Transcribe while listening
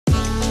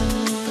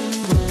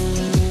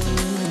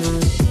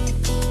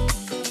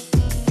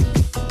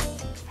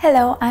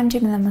Hello, I'm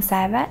Jamila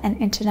Musayeva, an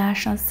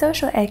international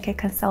social etiquette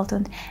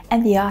consultant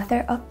and the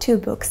author of 2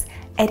 books,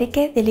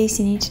 Etiquette, the Least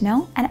You Need to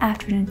Know, and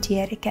Afternoon Tea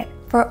Etiquette.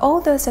 For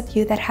all those of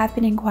you that have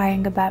been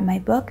inquiring about my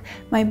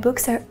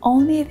books are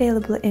only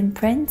available in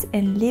print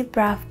in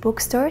Livbrav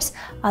bookstores.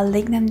 I'll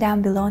link them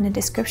down below in the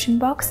description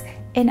box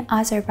in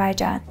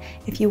Azerbaijan.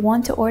 If you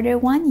want to order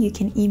one, you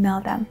can email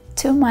them.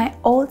 To my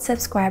old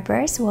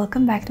subscribers,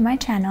 welcome back to my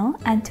channel,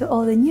 and to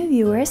all the new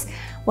viewers,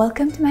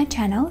 welcome to my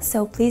channel.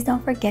 So please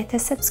don't forget to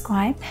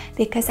subscribe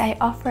because I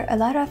offer a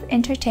lot of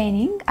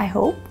entertaining, I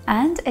hope,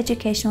 and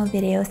educational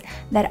videos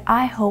that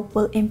I hope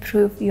will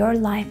improve your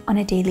life on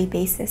a daily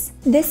basis.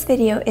 This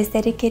video is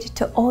dedicated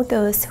to all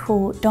those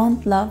who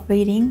don't love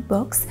reading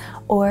books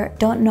or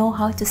don't know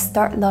how to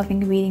start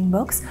loving reading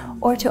books,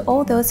 or to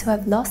all those who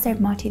have lost their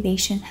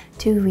motivation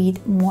to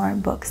read more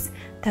books.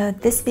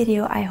 This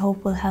video I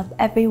hope will help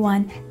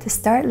everyone to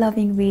start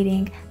loving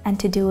reading and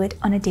to do it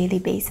on a daily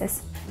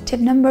basis.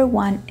 Tip number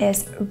 1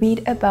 is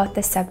read about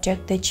the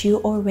subject that you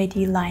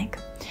already like.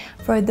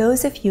 For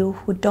those of you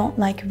who don't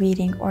like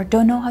reading or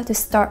don't know how to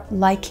start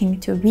liking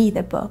to read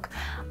a book,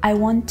 I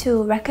want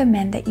to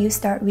recommend that you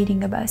start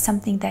reading about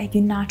something that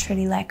you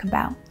naturally like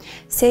about.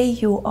 Say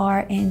you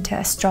are into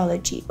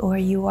astrology or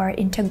you are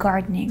into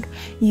gardening.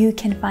 You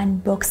can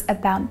find books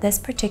about this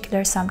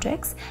particular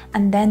subjects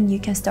and then you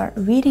can start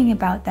reading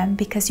about them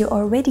because you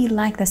already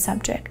like the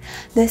subject.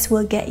 This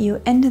will get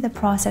you into the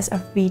process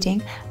of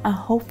reading and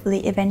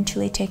hopefully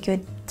eventually take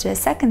you to the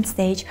second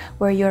stage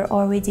where you're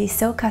already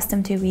so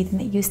accustomed to reading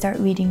that you start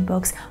reading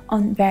books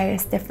on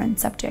various different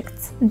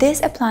subjects.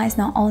 This applies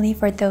not only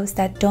for those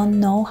that don't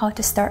know how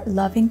to start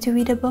loving to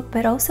read a book,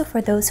 but also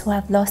for those who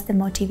have lost the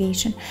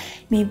motivation.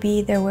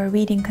 Maybe they were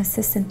reading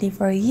consistently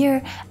for a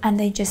year and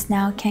they just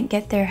now can't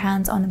get their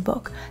hands on a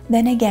book.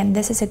 Then again,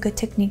 this is a good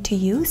technique to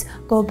use.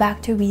 Go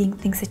back to reading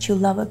things that you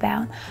love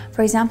about.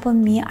 For example,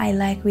 me, I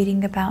like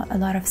reading about a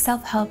lot of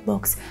self-help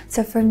books.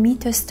 So for me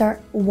to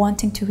start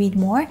wanting to read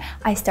more,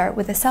 I start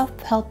with a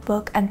self-help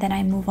book and then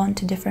I move on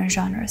to different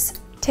genres.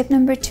 Tip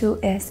number 2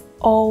 is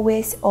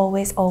always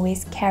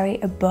carry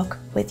a book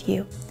with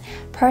you.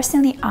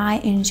 Personally, I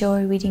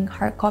enjoy reading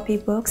hard copy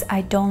books.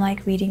 I don't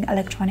like reading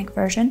electronic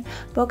version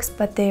books,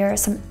 but there are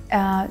some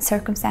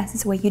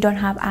circumstances where you don't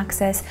have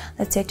access,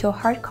 let's say, to a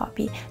hard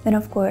copy. Then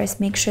of course,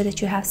 make sure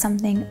that you have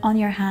something on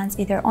your hands,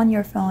 either on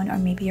your phone or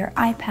maybe your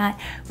iPad,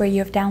 where you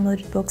have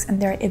downloaded books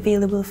and they're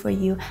available for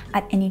you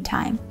at any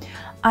time.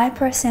 I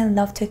personally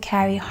love to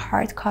carry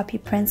hard copy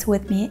prints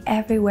with me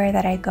everywhere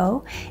that I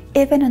go,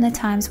 even on the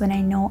times when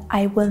I know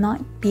I will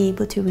not be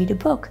able to read a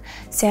book.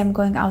 Say I'm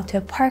going out to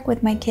a park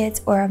with my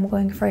kids or I'm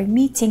going for a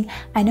meeting.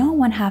 I know I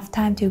won't have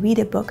time to read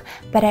a book,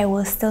 but I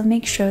will still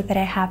make sure that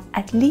I have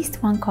at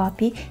least 1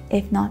 copy,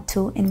 if not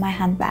 2, in my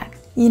handbag.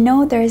 You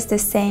know, there's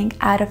this saying,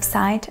 out of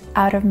sight,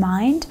 out of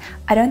mind.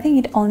 I don't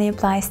think it only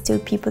applies to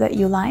people that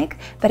you like,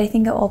 but I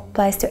think it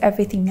applies to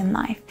everything in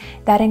life.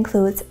 That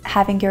includes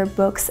having your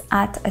books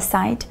at a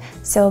site,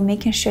 so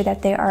making sure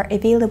that they are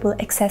available,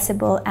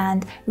 accessible,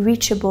 and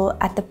reachable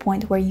at the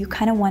point where you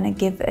kind of want to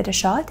give it a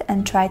shot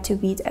and try to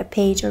read a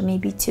page or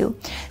maybe 2.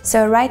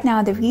 So right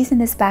now, the reason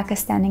this bag is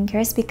standing here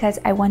is because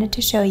I wanted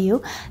to show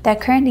you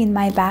that currently in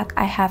my bag,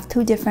 I have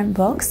 2 different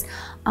books.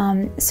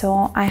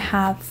 So I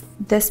have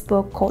this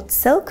book called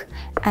Silk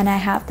and I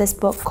have this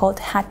book called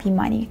Happy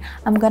Money.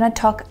 I'm gonna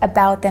talk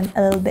about them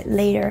a little bit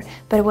later,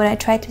 but what I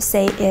try to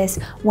say is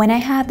when I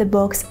have the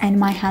books and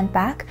my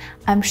handbag,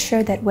 I'm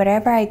sure that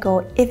wherever I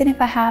go, even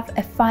if I have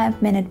a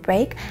 5-minute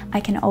break,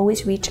 I can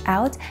always reach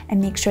out and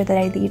make sure that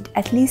I read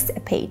at least a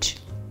page.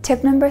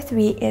 Tip number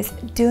 3 is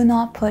do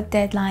not put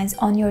deadlines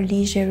on your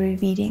leisurely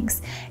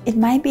readings. It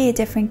might be a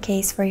different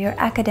case for your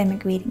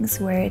academic readings,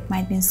 where it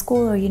might be in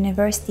school or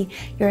university.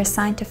 You're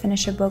assigned to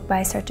finish a book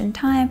by a certain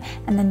time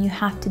and then you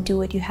have to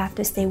do it. You have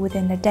to stay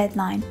within the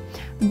deadline.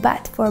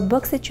 But for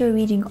books that you're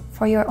reading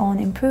for your own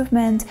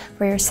improvement,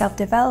 for your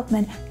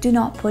self-development, do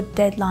not put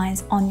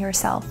deadlines on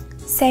yourself.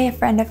 Say a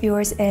friend of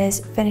yours is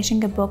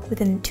finishing a book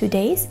within 2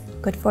 days.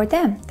 Good for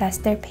them. That's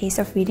their pace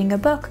of reading a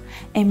book.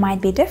 It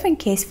might be a different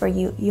case for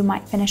you. You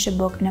might finish a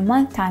book in a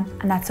month time,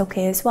 and that's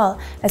okay as well,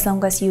 as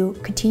long as you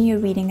continue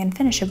reading and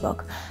finish a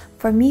book.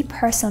 For me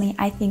personally,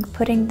 I think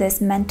putting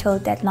these mental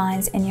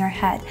deadlines in your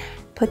head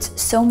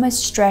puts so much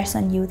stress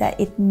on you that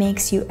it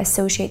makes you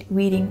associate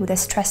reading with a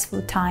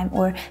stressful time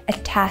or a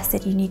task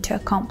that you need to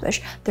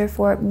accomplish,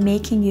 therefore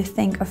making you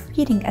think of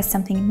reading as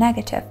something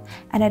negative.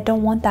 And I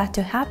don't want that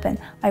to happen.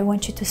 I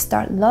want you to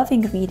start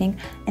loving reading.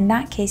 In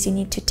that case, you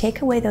need to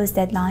take away those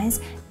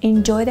deadlines,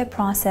 enjoy the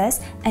process,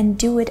 and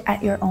do it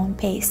at your own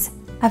pace.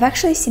 I've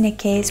actually seen a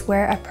case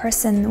where a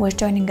person was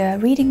joining a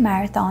reading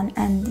marathon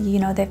and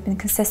they've been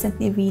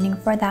consistently reading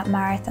for that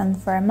marathon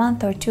for a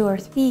month or 2 or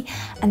 3,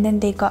 and then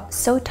they got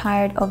so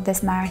tired of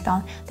this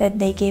marathon that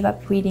they gave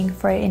up reading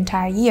for an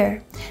entire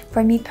year.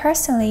 For me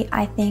personally,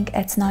 I think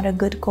it's not a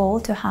good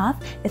goal to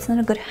have. It's not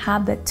a good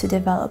habit to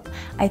develop.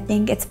 I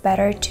think it's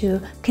better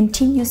to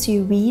continuously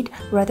read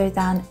rather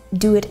than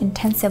do it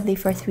intensively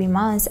for 3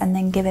 months and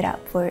then give it up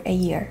for a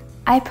year.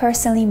 I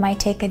personally might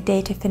take a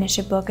day to finish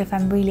a book if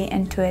I'm really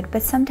into it,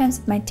 but sometimes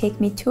it might take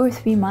me 2 or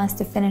 3 months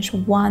to finish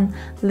one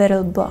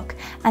little book.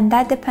 And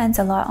that depends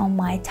a lot on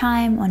my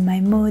time, on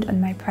my mood, on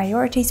my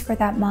priorities for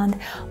that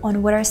month,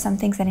 on what are some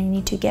things that I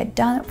need to get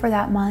done for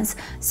that month.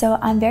 So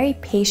I'm very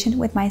patient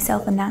with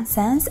myself in that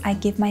sense. I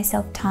give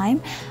myself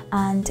time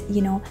and,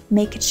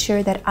 make it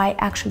sure that I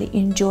actually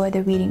enjoy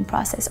the reading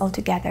process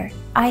altogether.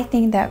 I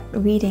think that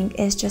reading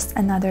is just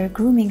another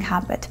grooming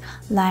habit,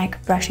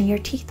 like brushing your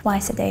teeth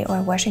twice a day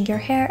or washing your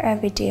hair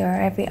every day or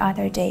every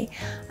other day.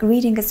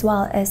 Reading as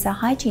well is a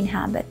hygiene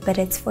habit, but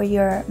it's for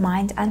your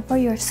mind and for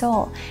your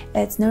soul.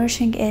 It's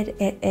nourishing it,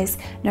 it is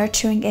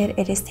nurturing it,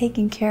 it is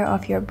taking care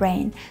of your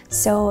brain.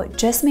 So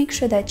just make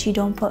sure that you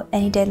don't put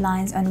any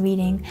deadlines on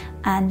reading,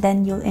 and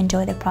then you'll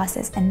enjoy the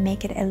process and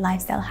make it a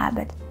lifestyle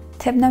habit.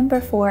 Tip number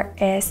 4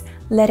 is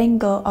letting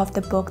go of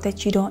the book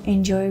that you don't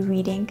enjoy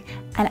reading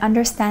and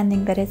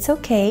understanding that it's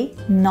okay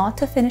not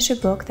to finish a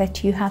book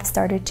that you have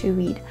started to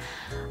read.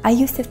 I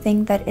used to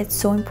think that it's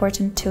so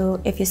important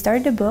to, if you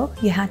started a book,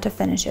 you had to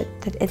finish it.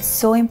 That it's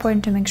so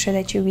important to make sure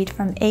that you read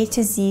from A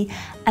to Z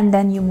and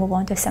then you move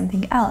on to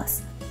something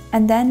else.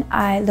 And then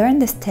I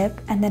learned this tip,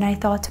 and then I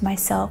thought to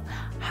myself,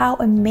 how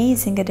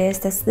amazing it is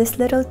that this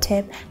little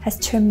tip has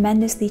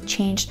tremendously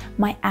changed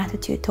my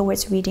attitude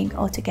towards reading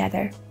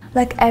altogether.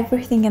 Like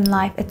everything in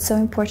life, it's so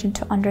important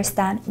to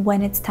understand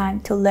when it's time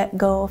to let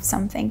go of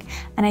something,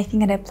 and I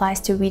think it applies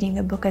to reading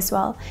a book as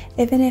well.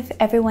 Even if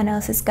everyone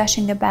else is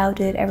gushing about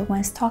it,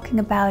 everyone's talking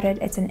about it,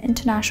 it's an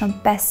international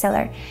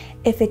bestseller,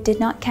 if it did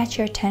not catch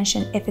your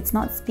attention, if it's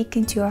not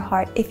speaking to your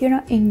heart, if you're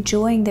not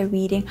enjoying the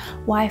reading,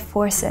 why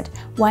force it?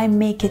 Why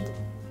make it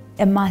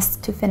a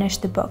must to finish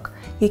the book?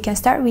 You can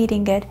start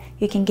reading it,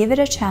 you can give it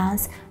a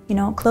chance,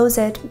 close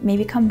it,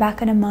 maybe come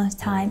back in a month's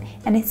time,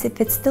 and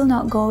if it's still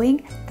not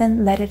going,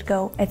 then let it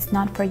go. It's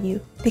not for you.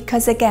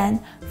 Because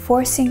again,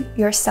 forcing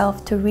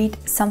yourself to read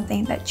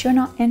something that you're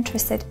not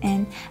interested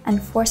in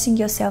and forcing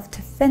yourself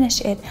to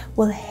finish it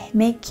will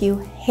make you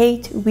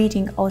hate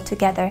reading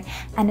altogether,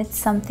 and it's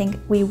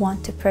something we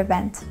want to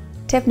prevent.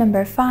 Tip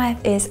number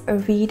 5 is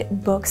read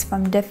books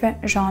from different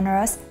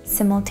genres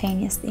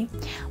simultaneously.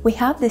 We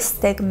have this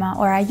stigma,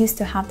 or I used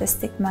to have the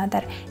stigma,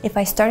 that if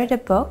I started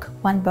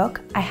one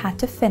book, I had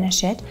to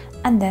finish it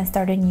and then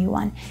start a new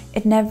one.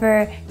 It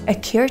never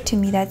occurred to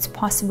me that it's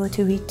possible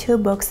to read 2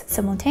 books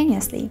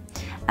simultaneously.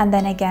 And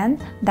then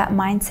again, that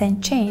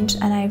mindset changed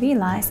and I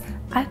realized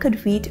I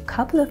could read a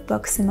couple of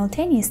books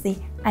simultaneously,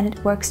 and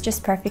it works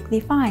just perfectly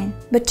fine.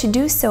 But to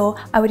do so,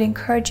 I would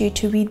encourage you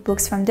to read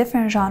books from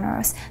different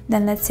genres.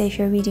 Then let's say if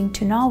you're reading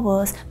 2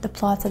 novels, the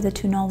plots of the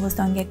 2 novels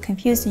don't get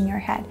confused in your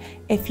head.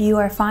 If you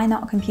are fine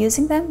not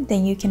confusing them,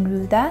 then you can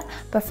do that.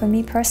 But for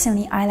me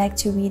personally, I like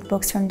to read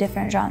books from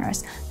different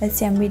genres. Let's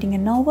say I'm reading a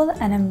novel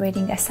and I'm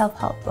reading a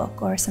self-help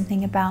book or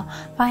something about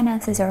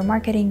finances or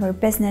marketing or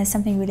business,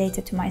 something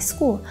related to my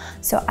school.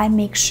 So I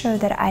make sure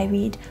that I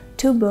read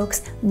 2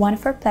 books, one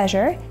for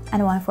pleasure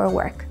and one for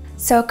work.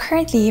 So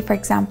currently, for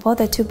example,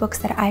 the 2 books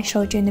that I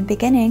showed you in the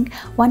beginning,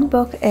 one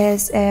book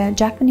is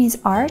Japanese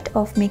art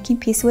of making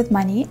peace with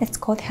money. It's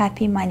called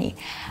Happy Money.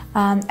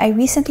 I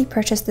recently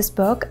purchased this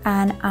book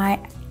and I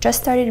just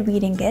started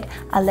reading it.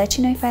 I'll let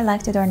you know if I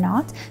liked it or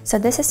not. So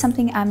this is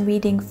something I'm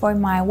reading for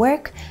my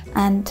work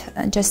and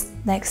just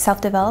like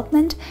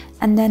self-development.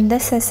 And then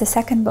this is the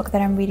second book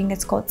that I'm reading.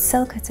 It's called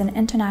Silk. It's an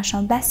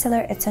international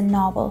bestseller. It's a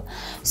novel.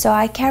 So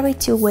I carry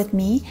 2 with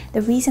me.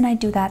 The reason I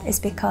do that is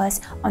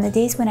because on the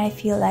days when I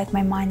feel like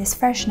my mind is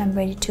fresh and I'm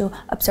ready to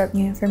absorb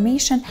new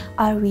information,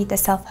 I'll read the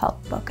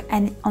self-help book.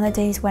 And on the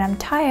days when I'm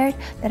tired,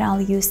 then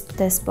I'll use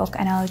this book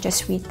and I'll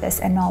just read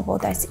a novel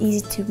that's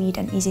easy to read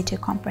and easy to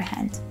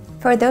comprehend.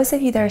 For those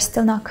of you that are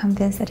still not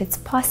convinced that it's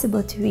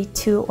possible to read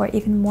 2 or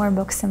even more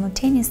books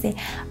simultaneously,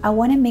 I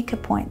want to make a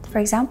point. For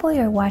example,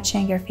 you're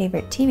watching your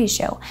favorite TV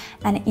show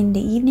and in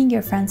the evening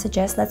your friend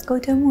suggests, let's go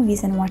to the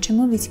movies and watch a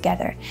movie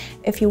together.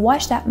 If you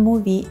watch that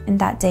movie in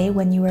that day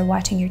when you were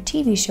watching your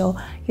TV show,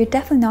 you're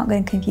definitely not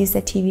going to confuse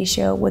the TV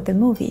show with the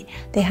movie.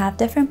 They have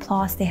different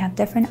plots, they have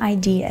different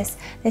ideas.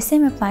 The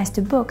same applies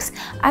to books.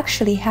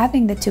 Actually,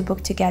 having the 2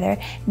 books together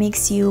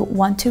makes you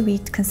want to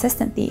read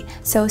consistently.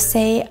 So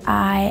say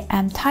I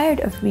am tired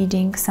of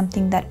reading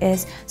something that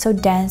is so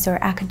dense or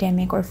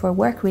academic or for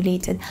work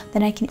related,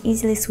 then I can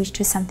easily switch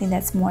to something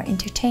that's more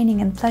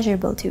entertaining and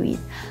pleasurable to read.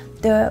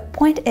 The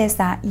point is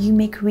that you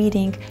make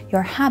reading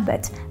your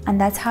habit, and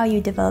that's how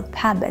you develop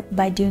habit,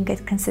 by doing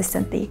it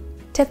consistently.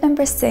 Tip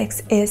number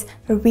 6 is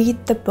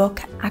read the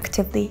book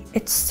actively.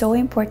 It's so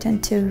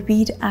important to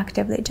read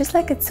actively, just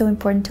like it's so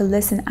important to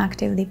listen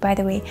actively. By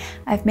the way,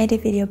 I've made a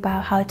video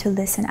about how to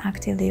listen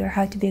actively or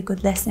how to be a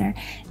good listener.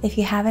 If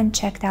you haven't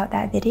checked out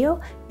that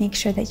video, make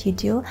sure that you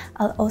do.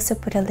 I'll also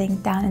put a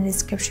link down in the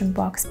description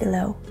box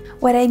below.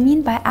 What I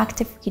mean by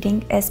active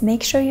reading is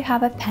make sure you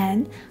have a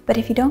pen, but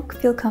if you don't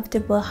feel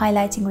comfortable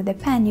highlighting with a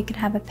pen, you can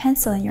have a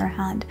pencil in your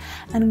hand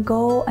and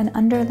go and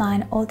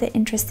underline all the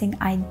interesting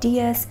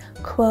ideas,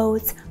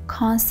 quotes,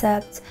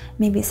 concepts,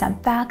 maybe some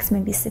facts,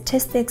 maybe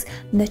statistics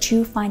that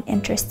you find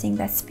interesting,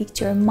 that speak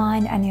to your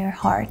mind and your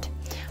heart.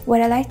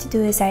 What I like to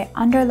do is I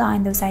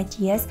underline those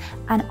ideas,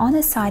 and on the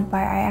sidebar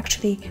I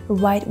actually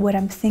write what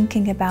I'm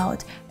thinking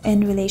about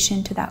in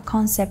relation to that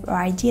concept or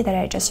idea that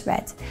I just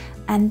read.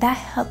 And that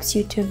helps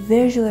you to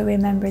visually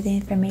remember the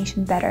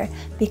information better,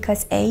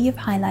 because A, you've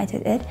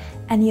highlighted it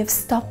and you've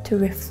stopped to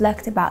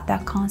reflect about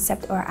that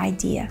concept or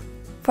idea.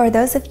 For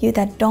those of you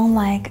that don't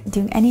like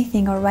doing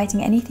anything or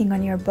writing anything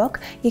on your book,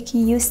 you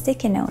can use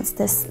sticky notes,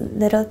 this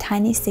little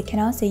tiny sticky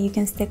notes that you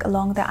can stick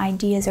along the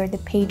ideas or the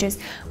pages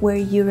where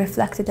you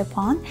reflected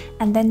upon,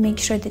 and then make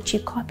sure that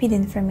you copy the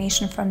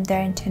information from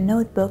there into a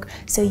notebook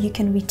so you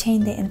can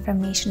retain the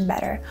information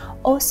better.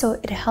 Also,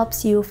 it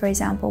helps you, for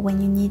example,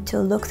 when you need to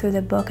look through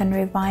the book and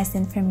revise the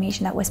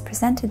information that was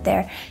presented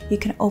there, you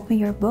can open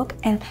your book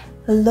and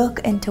look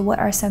into what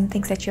are some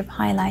things that you've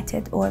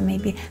highlighted or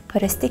maybe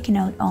put a sticky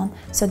note on,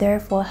 so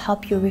therefore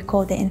help you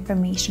recall the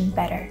information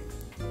better.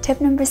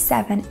 Tip number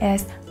 7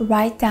 is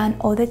write down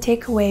all the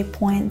takeaway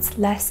points,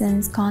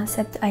 lessons,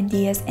 concept,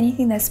 ideas,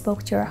 anything that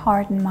spoke to your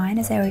heart and mind,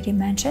 as I already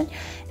mentioned,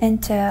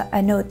 into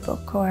a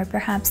notebook, or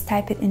perhaps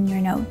type it in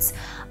your notes.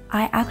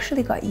 I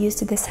actually got used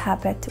to this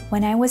habit.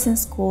 When I was in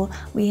school,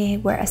 we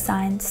were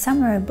assigned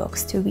summary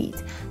books to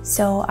read.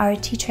 So our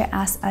teacher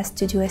asked us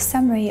to do a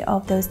summary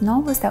of those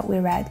novels that we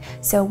read.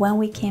 So when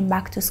we came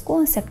back to school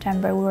in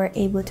September, we were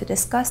able to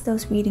discuss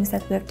those readings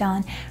that we've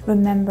done,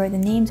 remember the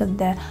names of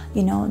the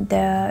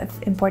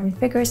important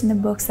figures in the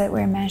books that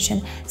were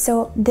mentioned.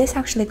 So this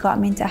actually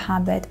got me into a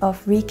habit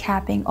of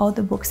recapping all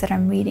the books that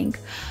I'm reading.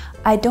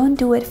 I don't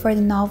do it for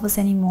the novels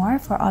anymore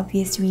for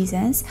obvious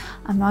reasons.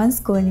 I'm not in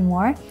school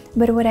anymore.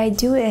 But what I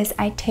do is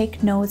I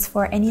take notes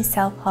for any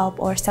self-help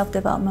or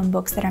self-development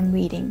books that I'm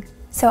reading.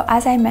 So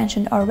as I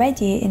mentioned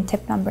already in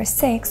tip number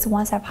 6,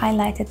 once I've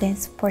highlighted the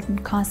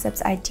important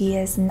concepts,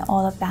 ideas, and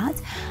all of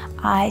that,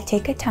 I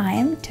take a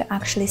time to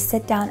actually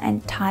sit down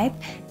and type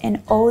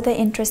in all the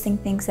interesting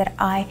things that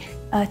I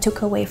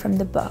took away from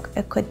the book.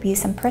 It could be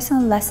some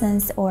personal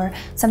lessons or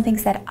some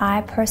things that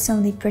I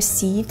personally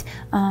perceived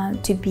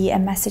to be a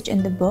message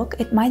in the book.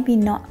 It might be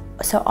not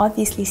so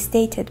obviously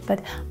stated,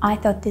 but I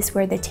thought these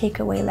were the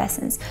takeaway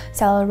lessons.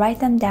 So I'll write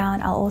them down.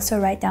 I'll also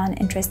write down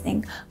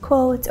interesting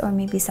quotes or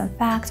maybe some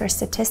facts or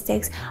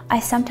statistics.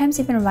 I sometimes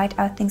even write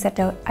out things that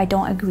I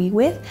don't agree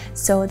with.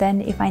 So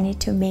then if I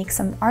need to make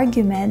some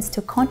arguments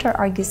to counter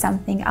argue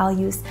something, I'll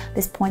use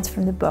these points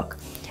from the book.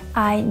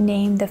 I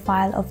name the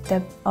file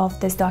of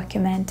this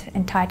document,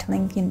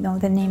 entitling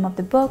the name of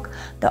the book,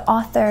 the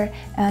author,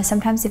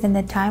 sometimes even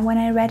the time when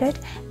I read it,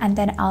 and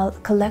then I'll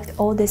collect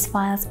all these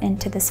files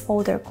into this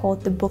folder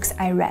called the books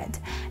I read.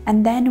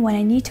 And then when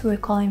I need to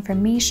recall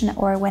information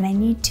or when I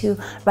need to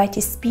write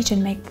a speech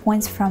and make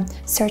points from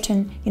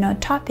certain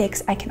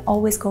topics, I can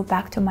always go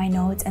back to my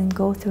notes and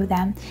go through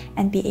them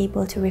and be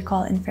able to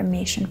recall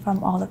information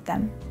from all of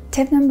them.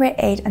 Tip number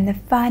 8, and the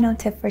final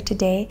tip for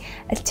today,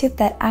 a tip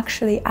that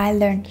actually I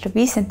learned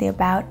recently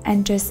about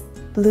and just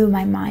blew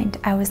my mind.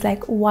 I was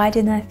like, why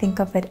didn't I think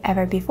of it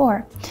ever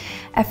before?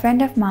 A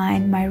friend of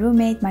mine, my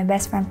roommate, my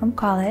best friend from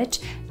college,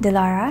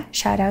 Dilara,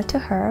 shout out to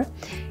her,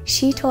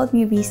 she told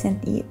me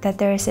recently that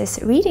there is this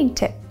reading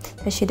tip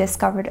that she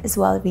discovered as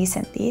well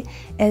recently,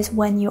 is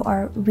when you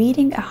are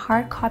reading a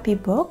hard copy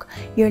book,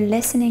 you're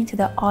listening to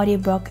the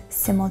audiobook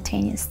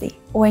simultaneously.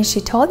 When she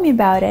told me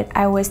about it,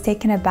 I was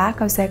taken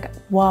aback. I was like,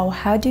 wow,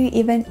 how do you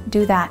even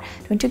do that?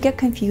 Don't you get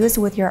confused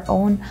with your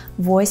own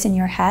voice in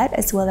your head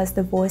as well as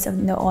the voice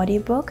of the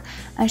audiobook?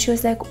 And she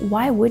was like,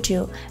 why would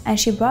you? And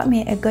she brought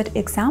me a good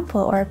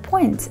example or a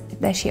point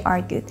that she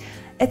argued.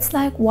 It's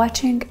like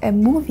watching a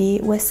movie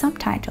with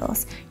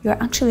subtitles.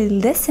 You're actually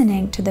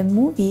listening to the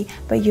movie,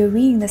 but you're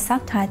reading the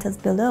subtitles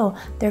below,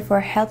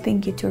 therefore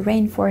helping you to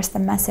reinforce the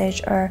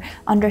message or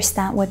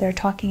understand what they're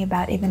talking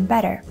about even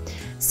better.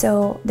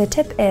 So the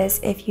tip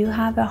is, if you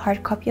have a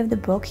hard copy of the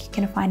book, you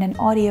can find an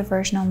audio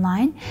version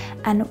online,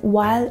 and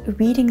while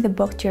reading the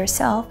book to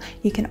yourself,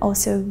 you can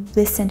also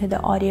listen to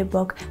the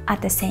audiobook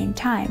at the same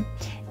time.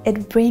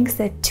 It brings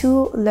the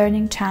two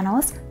learning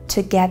channels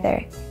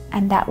together,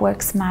 and that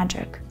works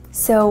magic.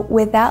 So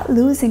without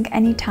losing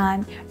any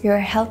time, you're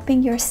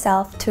helping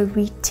yourself to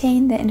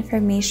retain the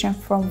information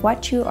from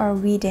what you are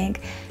reading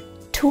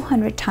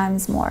 200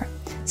 times more.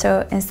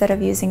 So instead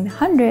of using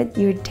 100,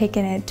 you're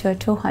taking it to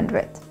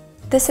 200.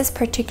 This is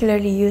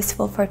particularly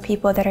useful for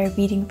people that are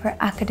reading for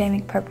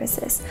academic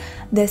purposes.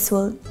 This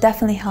will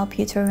definitely help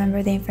you to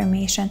remember the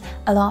information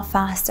a lot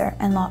faster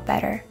and a lot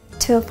better.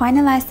 To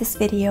finalize this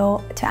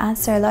video, to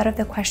answer a lot of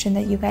the questions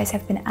that you guys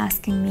have been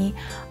asking me,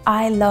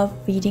 I love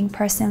reading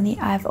personally.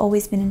 I've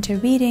always been into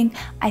reading.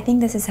 I think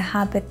this is a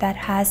habit that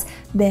has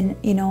been,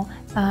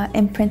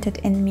 imprinted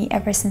in me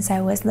ever since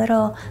I was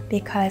little,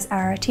 because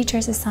our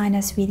teachers assigned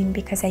us reading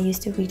because I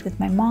used to read with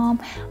my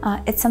mom.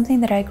 It's something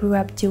that I grew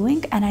up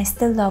doing and I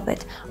still love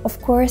it. Of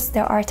course,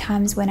 there are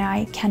times when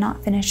I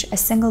cannot finish a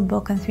single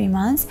book in 3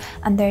 months,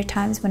 and there are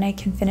times when I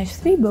can finish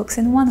 3 books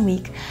in 1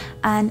 week.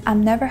 And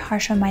I'm never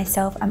harsh on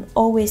myself. I'm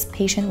always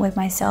patient with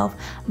myself,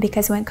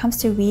 because when it comes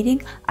to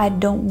reading, I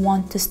don't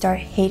want to start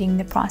hating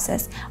the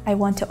process. I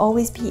want to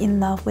always be in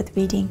love with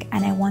reading,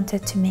 and I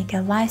wanted to make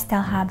a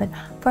lifestyle habit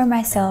for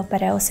myself,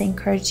 but I also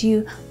encourage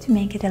you to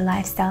make it a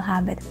lifestyle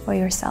habit for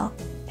yourself.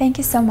 Thank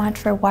you so much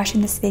for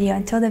watching this video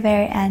until the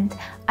very end.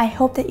 I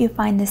hope that you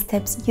find these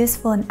tips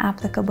useful and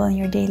applicable in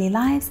your daily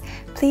lives.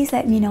 Please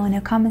let me know in the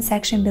comment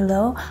section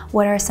below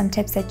what are some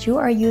tips that you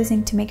are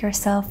using to make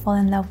yourself fall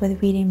in love with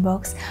reading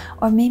books,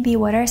 or maybe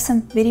what are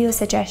some video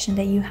suggestions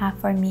that you have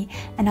for me,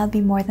 and I'll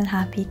be more than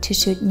happy to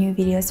shoot new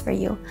videos for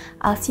you.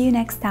 I'll see you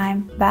next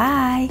time.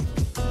 Bye!